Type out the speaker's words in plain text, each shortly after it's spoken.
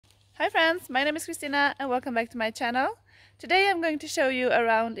Hi friends, my name is Krisztina and welcome back to my channel. Today I'm going to show you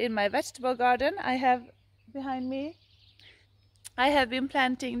around in my vegetable garden I have behind me. I have been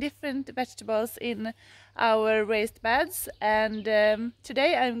planting different vegetables in our raised beds, and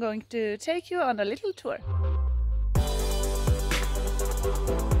today I'm going to take you on a little tour.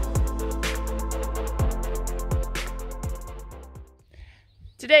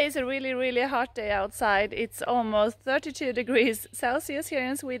 Today is a really hot day outside. It's almost 32 degrees Celsius here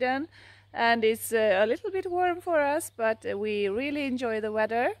in Sweden, and it's a little bit warm for us, but we really enjoy the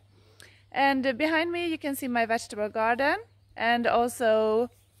weather. And behind me you can see my vegetable garden, and also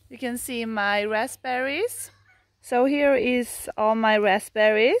you can see my raspberries. So here is all my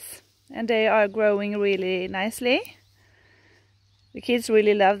raspberries, and they are growing really nicely. The kids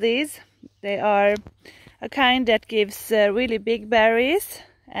really love these. They are a kind that gives really big berries,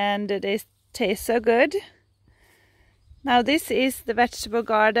 and they taste so good. Now this is the vegetable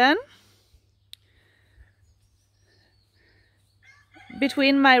garden.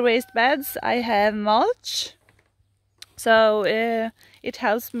 Between my raised beds I have mulch, so it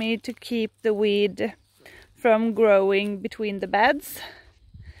helps me to keep the weed from growing between the beds.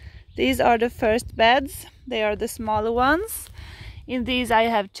 These are the first beds, they are the smaller ones. In these I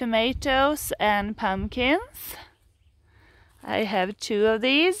have tomatoes and pumpkins. I have 2 of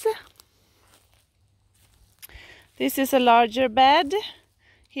these. This is a larger bed.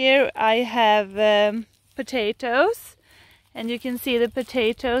 Here I have potatoes, and you can see the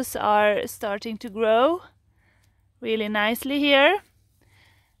potatoes are starting to grow really nicely here.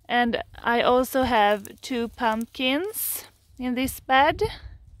 And I also have 2 pumpkins in this bed.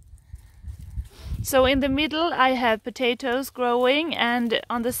 So in the middle I have potatoes growing, and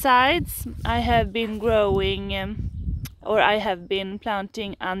on the sides I have been growing I have been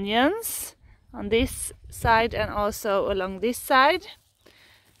planting onions on this side and also along this side.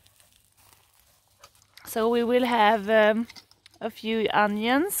 So we will have a few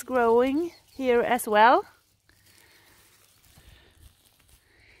onions growing here as well.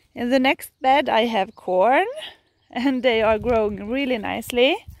 In the next bed I have corn, and they are growing really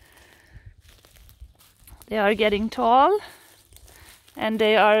nicely. They are getting tall and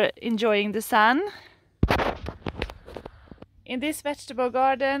they are enjoying the sun. In this vegetable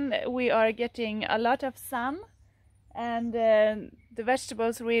garden we are getting a lot of sun, and the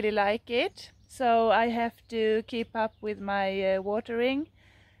vegetables really like it. So I have to keep up with my watering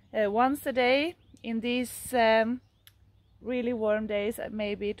once a day. In these really warm days,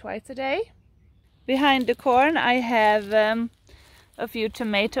 maybe twice a day. Behind the corn I have a few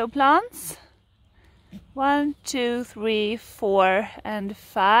tomato plants. 1, 2, 3, 4 and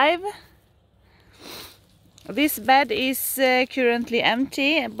 5. This bed is currently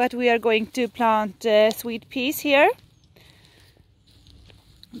empty, but we are going to plant sweet peas here.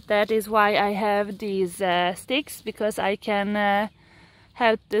 That is why I have these sticks, because I can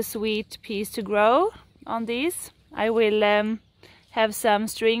help the sweet peas to grow on these. I will have some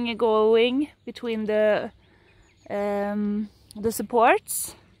string going between the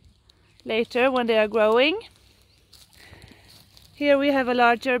supports later when they are growing. Here we have a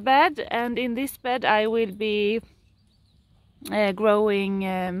larger bed, and in this bed I will be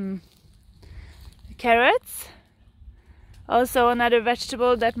growing carrots. Also another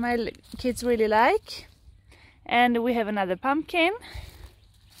vegetable that my kids really like. And we have another pumpkin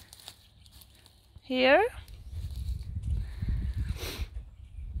here.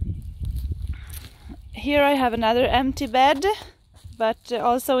 Here I have another empty bed, but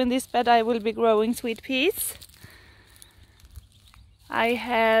also in this bed I will be growing sweet peas. I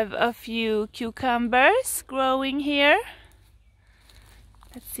have a few cucumbers growing here.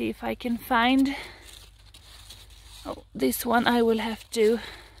 Let's see if I can find... Oh, this one I will have to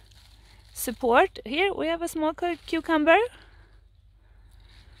support. Here we have a small cucumber.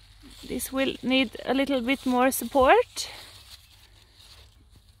 This will need a little bit more support.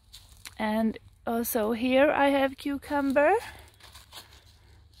 And also here I have cucumber.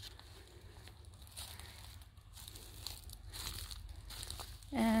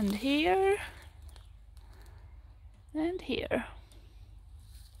 And here. And here.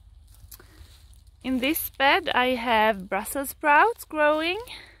 In this bed I have Brussels sprouts growing.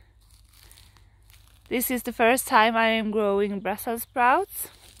 This is the first time I am growing Brussels sprouts,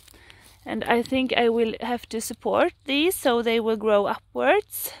 and I think I will have to support these so they will grow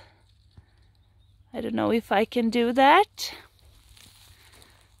upwards. I don't know if I can do that.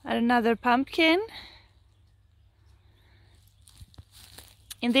 Another pumpkin.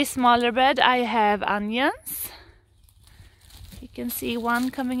 In this smaller bed I have onions. You can see one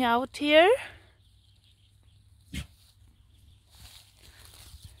coming out here.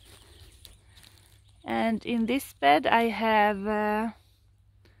 And in this bed I have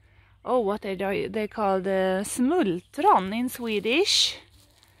what are they called? Smultron in Swedish.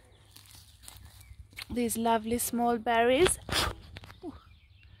 These lovely small berries.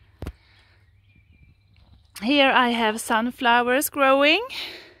 Here I have sunflowers growing.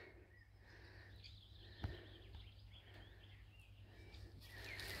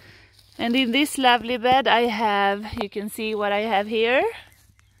 And in this lovely bed I have, you can see what I have here.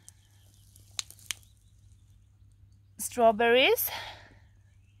 Strawberries.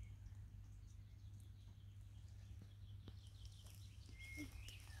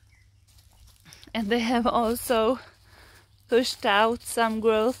 And they have also pushed out some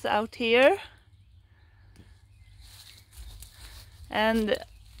growth out here. And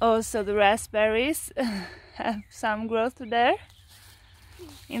also the raspberries have some growth there.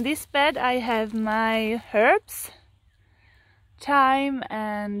 In this bed I have my herbs, thyme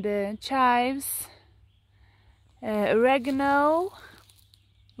and chives, oregano,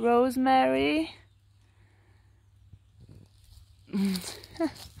 rosemary,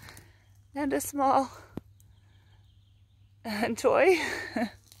 and a small toy.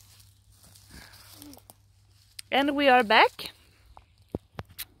 And we are back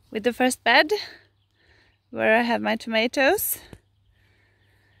with the first bed where I have my tomatoes.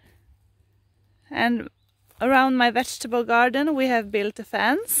 And around my vegetable garden we have built a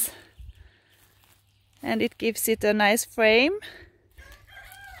fence, and it gives it a nice frame.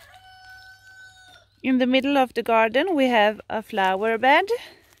 In the middle of the garden we have a flower bed,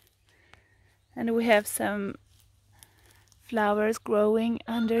 and we have some flowers growing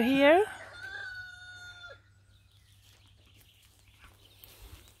under here.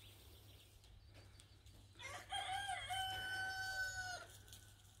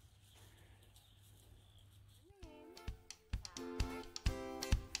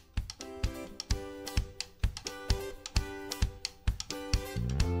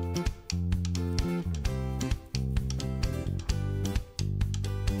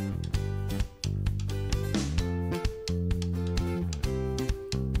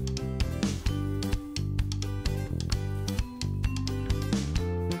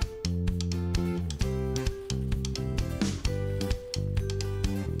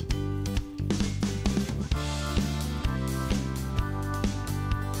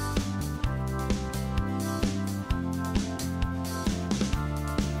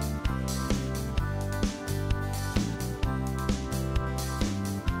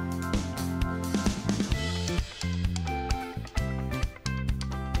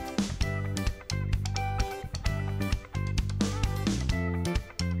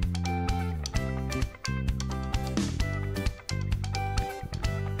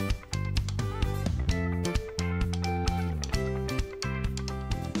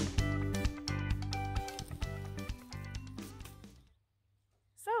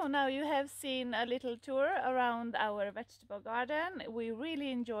 So now you have seen a little tour around our vegetable garden. We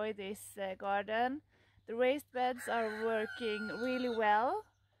really enjoy this garden. The raised beds are working really well.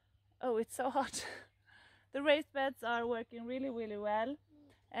 Oh, it's so hot. The raised beds are working really well,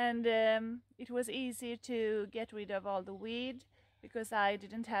 and it was easy to get rid of all the weed because I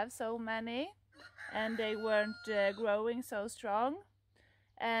didn't have so many and they weren't growing so strong.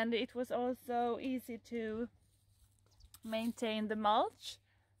 And it was also easy to maintain the mulch,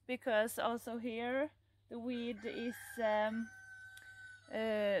 because also here the weed is they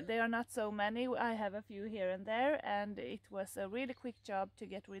are not so many. I have a few here and there, and it was a really quick job to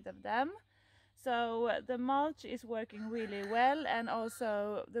get rid of them. So the mulch is working really well, and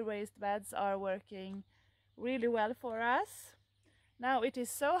also the raised beds are working really well for us. Now it is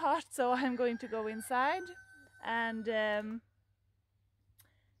so hot, so I'm going to go inside, and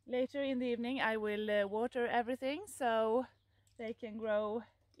later in the evening I will water everything so they can grow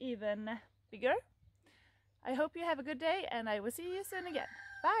even bigger. I hope you have a good day, and I will see you soon again.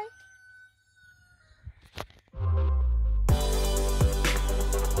 Bye!